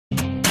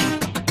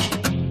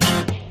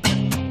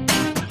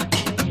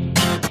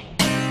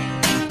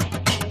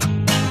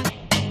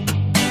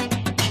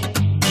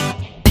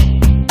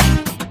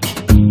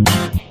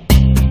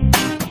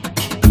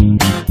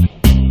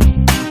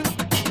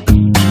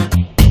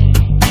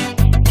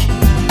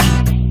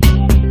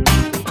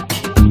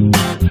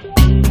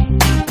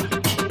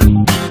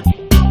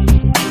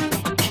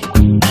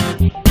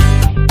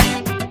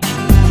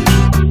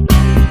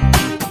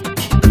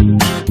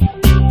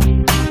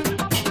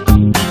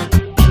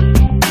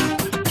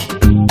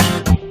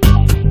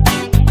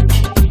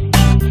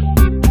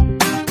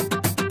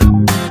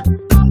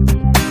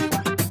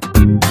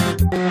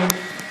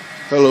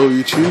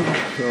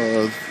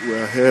YouTube.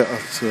 We're here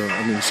at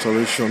an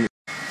installation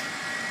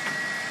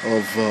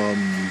of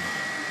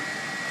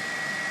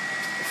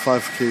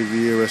 5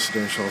 kVA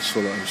residential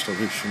solar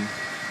installation,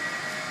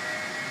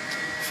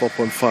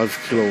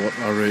 4.5 kilowatt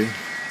array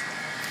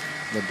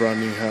in a brand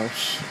new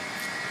house.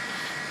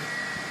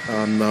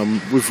 And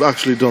we've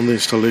actually done the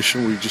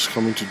installation. We're just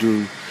coming to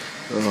do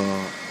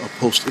a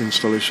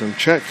post-installation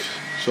check.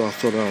 So I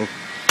thought I'll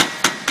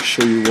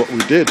show you what we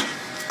did.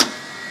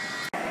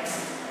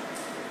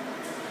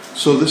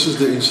 So this is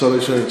the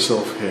installation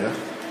itself here.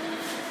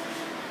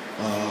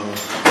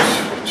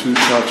 2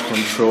 charge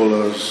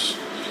controllers,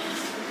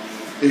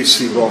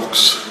 AC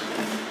box,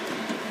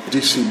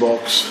 DC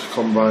box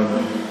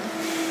combiner,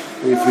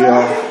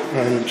 AVR,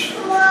 and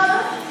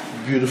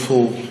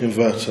beautiful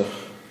inverter.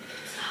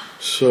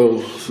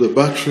 So the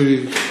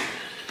battery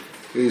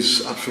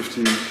is at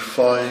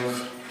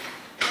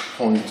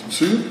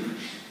 55.2.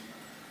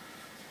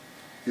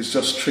 It's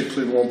just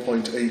trickling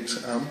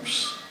 1.8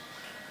 amps.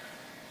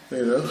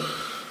 You know,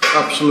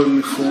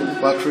 absolutely full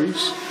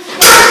batteries.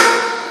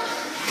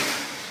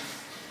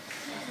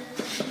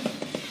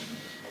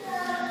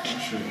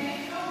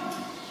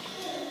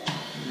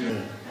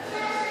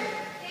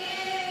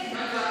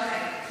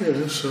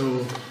 Yeah,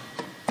 so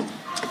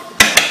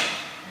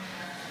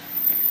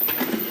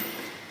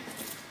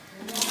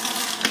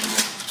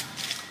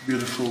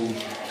beautiful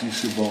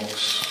DC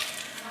box,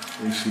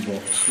 AC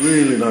box,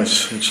 really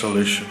nice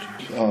installation.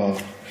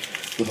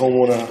 The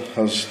homeowner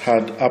has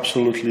had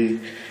absolutely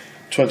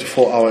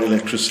 24-hour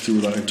electricity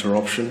without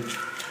interruption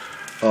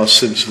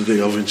since the day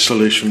of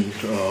installation,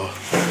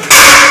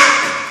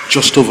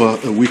 just over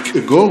a week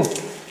ago.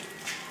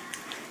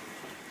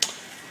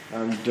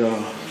 And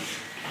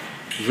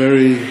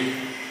very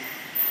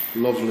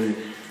lovely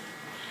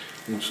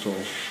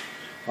install.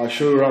 I'll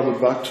show you around the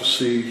back to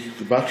see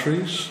the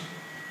batteries.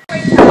 The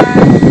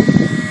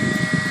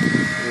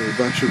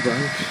battery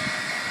bank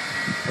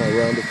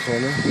around the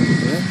corner over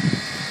there.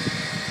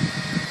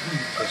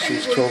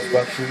 It's 12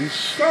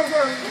 batteries,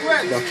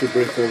 battery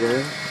breaker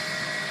there,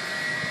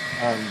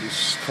 and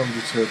it's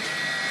conducted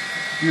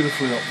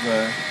beautifully up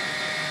there,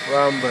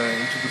 round there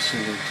into the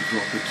ceiling to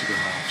drop it to the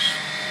house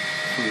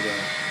through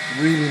there.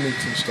 Really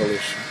neat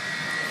installation.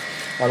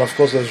 And of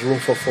course there's room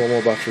for 4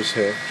 more batteries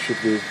here,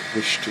 should we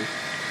wish to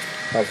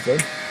have them.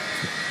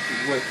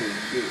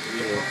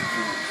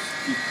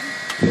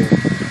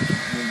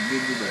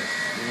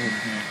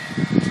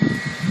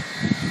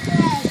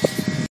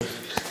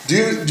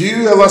 Do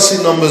you ever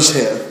see numbers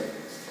here?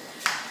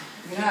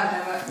 No, I've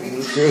never.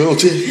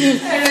 Okay.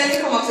 I really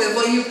come up to it.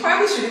 Well, you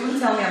probably should even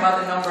tell me about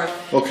the number.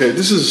 Okay,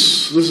 this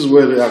is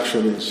where the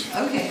action is.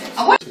 Okay.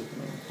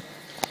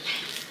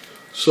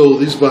 So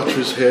these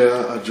batteries here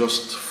are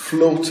just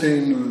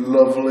floating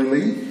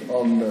lovelily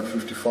on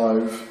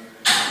 55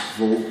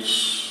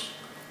 volts.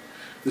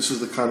 This is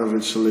the kind of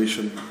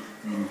installation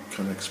you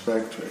can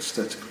expect,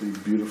 aesthetically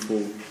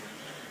beautiful,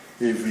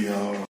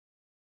 AVR.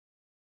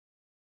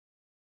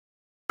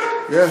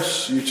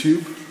 Yes,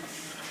 YouTube,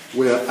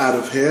 we are out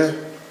of here.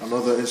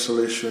 Another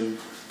installation,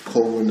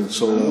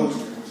 Kolnwindandsolar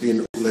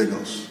in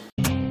Lagos.